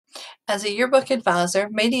As a yearbook advisor,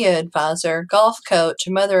 media advisor, golf coach,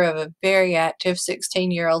 and mother of a very active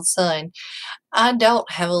 16-year-old son, I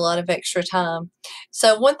don't have a lot of extra time.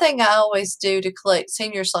 So one thing I always do to collect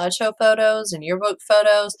senior slideshow photos and yearbook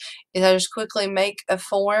photos is I just quickly make a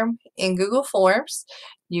form in Google Forms.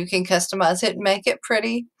 You can customize it and make it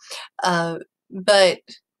pretty, but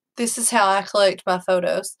this is how I collect my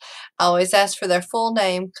photos. I always ask for their full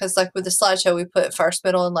name because, like with the slideshow, we put first,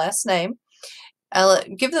 middle, and last name. I'll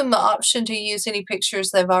give them the option to use any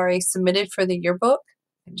pictures they've already submitted for the yearbook.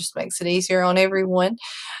 It just makes it easier on everyone.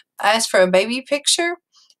 I ask for a baby picture,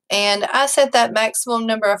 and I set that maximum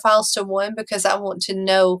number of files to 1 because I want to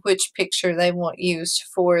know which picture they want used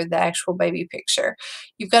for the actual baby picture.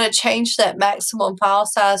 You've got to change that maximum file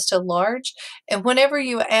size to large, and whenever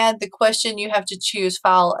you add the question, you have to choose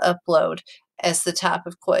File Upload as the type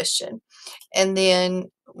of question. And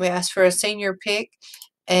then we ask for a senior pic.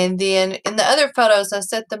 And then in the other photos, I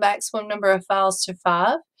set the maximum number of files to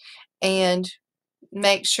 5 and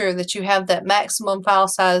make sure that you have that maximum file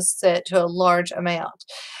size set to a large amount.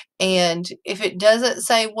 And if it doesn't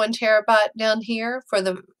say 1 terabyte down here for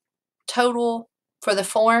the total for the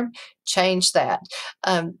form, change that.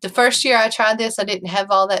 The first year I tried this, I didn't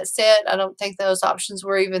have all that set. I don't think those options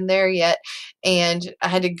were even there yet. And I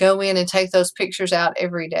had to go in and take those pictures out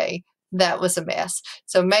every day. That was a mess.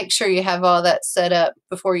 So make sure you have all that set up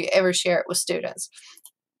before you ever share it with students.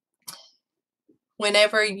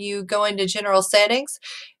 Whenever you go into general settings,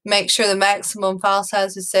 make sure the maximum file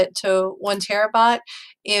size is set to 1 terabyte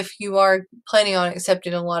if you are planning on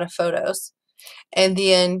accepting a lot of photos. And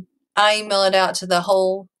then I email it out to the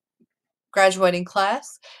whole graduating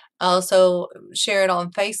class. I also share it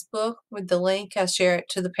on Facebook with the link. I share it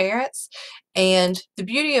to the parents. And the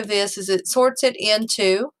beauty of this is it sorts it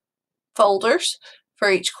into folders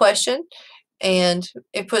for each question, and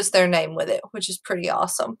it puts their name with it, which is pretty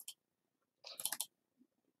awesome.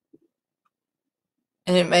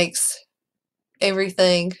 And it makes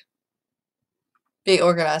everything be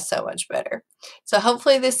organized so much better. So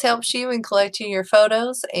hopefully this helps you in collecting your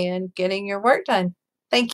photos and getting your work done.